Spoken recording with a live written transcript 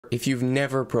If you've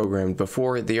never programmed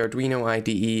before, the Arduino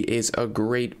IDE is a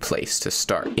great place to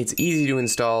start. It's easy to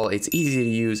install, it's easy to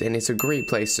use, and it's a great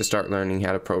place to start learning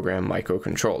how to program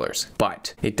microcontrollers.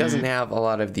 But it doesn't have a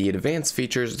lot of the advanced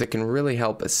features that can really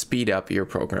help speed up your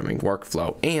programming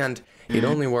workflow, and it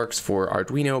only works for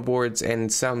Arduino boards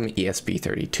and some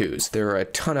ESP32s. There are a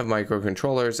ton of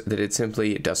microcontrollers that it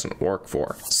simply doesn't work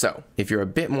for. So, if you're a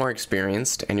bit more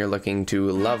experienced and you're looking to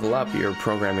level up your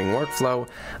programming workflow,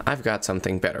 I've got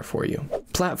something better for you.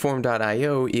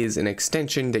 Platform.io is an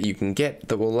extension that you can get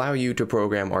that will allow you to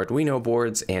program Arduino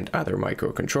boards and other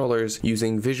microcontrollers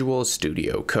using Visual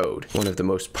Studio Code, one of the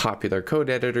most popular code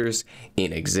editors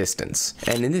in existence.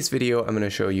 And in this video, I'm going to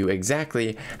show you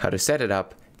exactly how to set it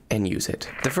up and use it.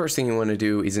 The first thing you want to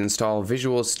do is install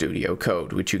Visual Studio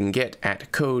Code, which you can get at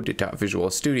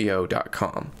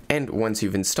code.visualstudio.com. And once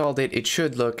you've installed it, it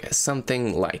should look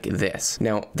something like this.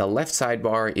 Now, the left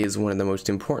sidebar is one of the most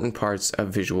important parts of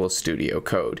Visual Studio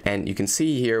Code. And you can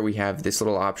see here we have this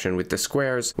little option with the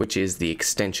squares, which is the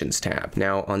Extensions tab.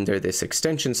 Now, under this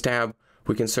Extensions tab,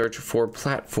 we can search for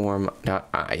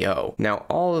platform.io. Now,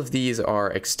 all of these are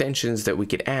extensions that we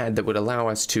could add that would allow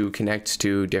us to connect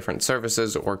to different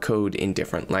services or code in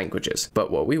different languages. But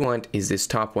what we want is this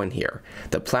top one here,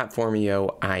 the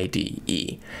Platform.io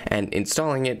IDE. And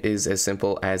installing it is as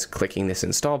simple as clicking this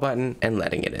install button and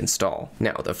letting it install.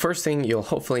 Now, the first thing you'll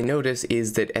hopefully notice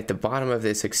is that at the bottom of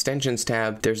this extensions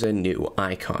tab, there's a new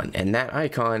icon, and that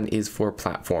icon is for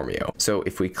Platform.io. So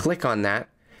if we click on that,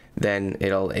 then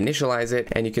it'll initialize it,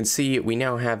 and you can see we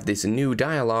now have this new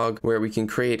dialog where we can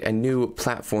create a new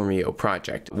Platform.io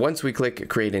project. Once we click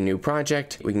create a new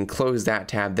project, we can close that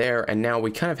tab there, and now we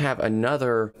kind of have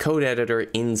another code editor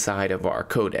inside of our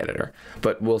code editor,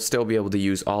 but we'll still be able to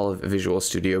use all of Visual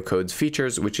Studio Code's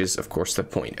features, which is of course the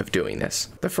point of doing this.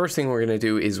 The first thing we're going to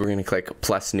do is we're going to click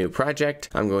plus new project.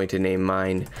 I'm going to name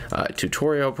mine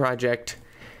tutorial project.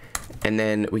 And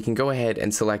then we can go ahead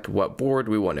and select what board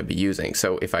we want to be using.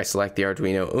 So if I select the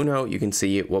Arduino Uno, you can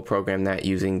see we'll program that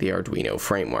using the Arduino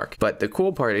framework. But the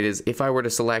cool part is if I were to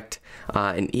select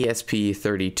an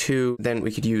ESP32, then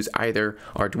we could use either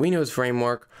Arduino's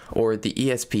framework or the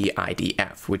ESP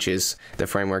IDF, which is the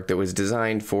framework that was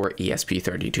designed for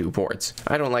ESP32 boards.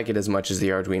 I don't like it as much as the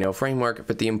Arduino framework,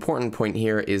 but the important point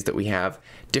here is that we have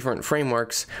different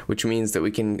frameworks, which means that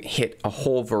we can hit a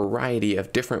whole variety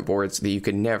of different boards that you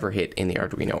could never hit in the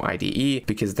Arduino IDE,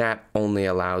 because that only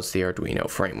allows the Arduino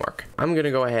framework. I'm going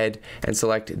to go ahead and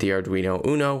select the Arduino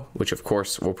Uno, which of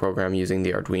course we'll program using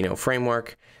the Arduino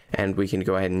framework, and we can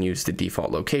go ahead and use the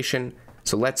default location.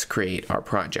 So let's create our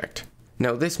project.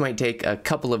 Now, this might take a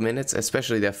couple of minutes,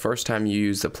 especially the first time you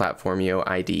use the Platform.io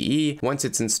IDE. Once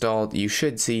it's installed, you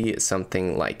should see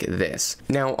something like this.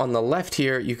 Now, on the left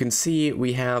here, you can see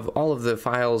we have all of the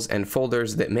files and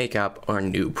folders that make up our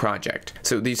new project.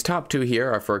 So these top two here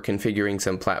are for configuring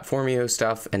some Platform.io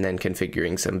stuff and then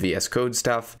configuring some VS Code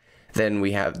stuff. Then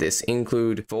we have this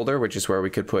include folder, which is where we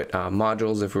could put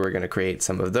modules if we were going to create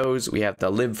some of those. We have the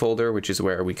lib folder, which is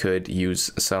where we could use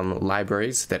some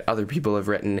libraries that other people have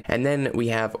written. And then we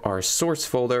have our source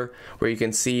folder, where you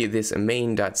can see this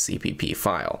main.cpp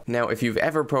file. Now, if you've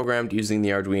ever programmed using the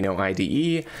Arduino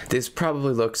IDE, this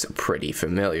probably looks pretty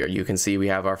familiar. You can see we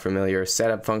have our familiar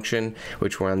setup function,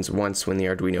 which runs once when the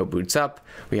Arduino boots up.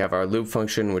 We have our loop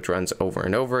function, which runs over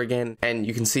and over again. And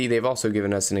you can see they've also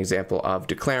given us an example of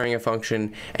declaring a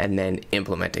function and then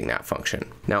implementing that function.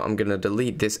 Now I'm going to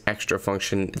delete this extra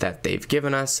function that they've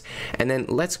given us, and then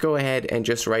let's go ahead and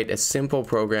just write a simple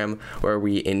program where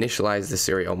we initialize the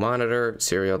serial monitor,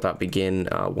 serial.begin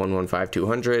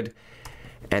 115200,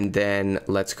 and then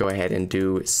let's go ahead and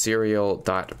do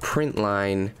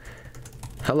serial.println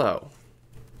hello.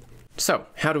 So,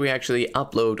 how do we actually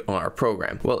upload our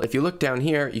program? Well, if you look down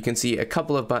here, you can see a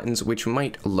couple of buttons which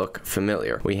might look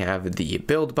familiar. We have the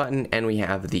build button and we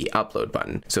have the upload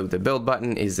button. So the build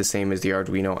button is the same as the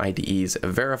Arduino IDE's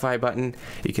verify button.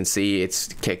 You can see it's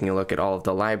taking a look at all of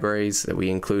the libraries that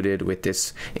we included with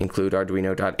this include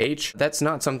arduino.h. That's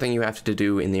not something you have to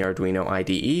do in the Arduino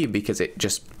IDE because it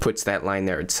just puts that line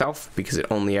there itself, because it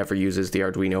only ever uses the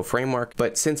Arduino framework.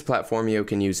 But since Platform.io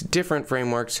can use different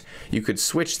frameworks, you could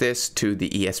switch this to the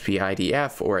ESP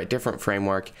IDF or a different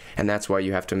framework, and that's why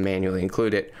you have to manually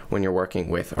include it when you're working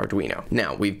with Arduino.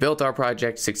 Now, we've built our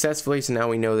project successfully, so now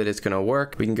we know that it's going to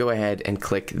work. We can go ahead and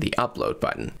click the upload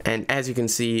button. And as you can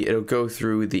see, it'll go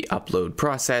through the upload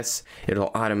process.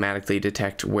 It'll automatically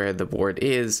detect where the board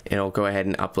is. It'll go ahead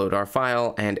and upload our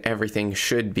file, and everything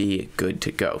should be good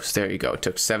to go. So there you go. It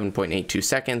took 7.82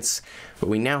 seconds, but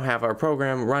we now have our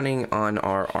program running on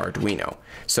our Arduino.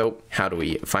 So how do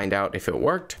we find out if it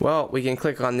worked? Well, Well, we can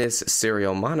click on this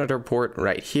serial monitor port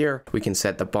right here. We can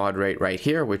set the baud rate right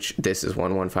here, which this is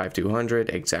 115200,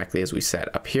 exactly as we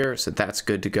set up here. So that's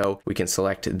good to go. We can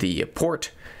select the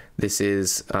port. This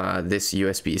is this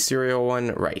USB serial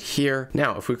one right here.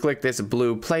 Now, if we click this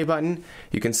blue play button,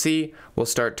 you can see we'll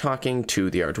start talking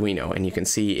to the Arduino, and you can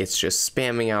see it's just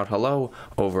spamming out hello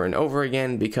over and over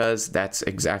again because that's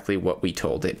exactly what we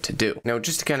told it to do. Now,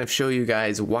 just to kind of show you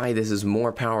guys why this is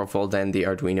more powerful than the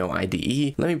Arduino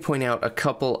IDE, let me point out a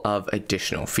couple of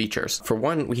additional features. For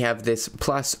one, we have this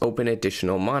plus open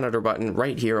additional monitor button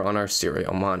right here on our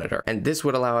serial monitor, and this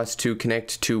would allow us to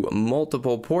connect to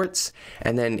multiple ports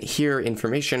and then hear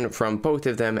information from both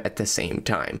of them at the same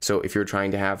time. So if you're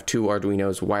trying to have two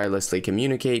Arduinos wirelessly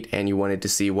communicate and you wanted to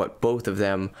see what both of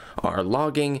them are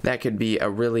logging, that could be a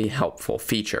really helpful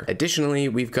feature. Additionally,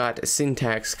 we've got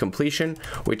syntax completion,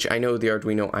 which I know the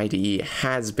Arduino IDE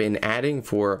has been adding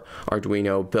for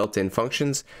Arduino built-in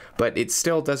functions, but it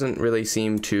still doesn't really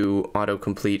seem to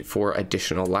autocomplete for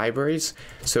additional libraries.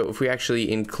 So if we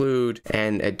actually include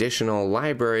an additional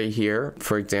library here,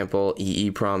 for example,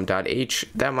 eeprom.h,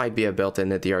 that might be a built-in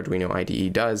that the Arduino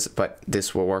IDE does, but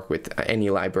this will work with any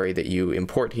library that you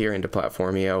import here into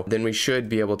Platformio, then we should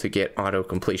be able to get auto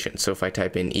completion. So if I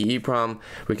type in EEPROM,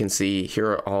 we can see here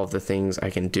are all of the things I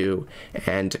can do,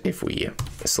 and if we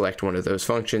select one of those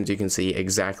functions, you can see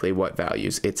exactly what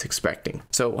values it's expecting.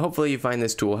 So hopefully you find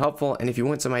this tool helpful, and if you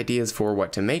want some ideas for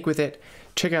what to make with it,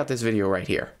 check out this video right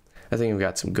here. I think I've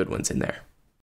got some good ones in there.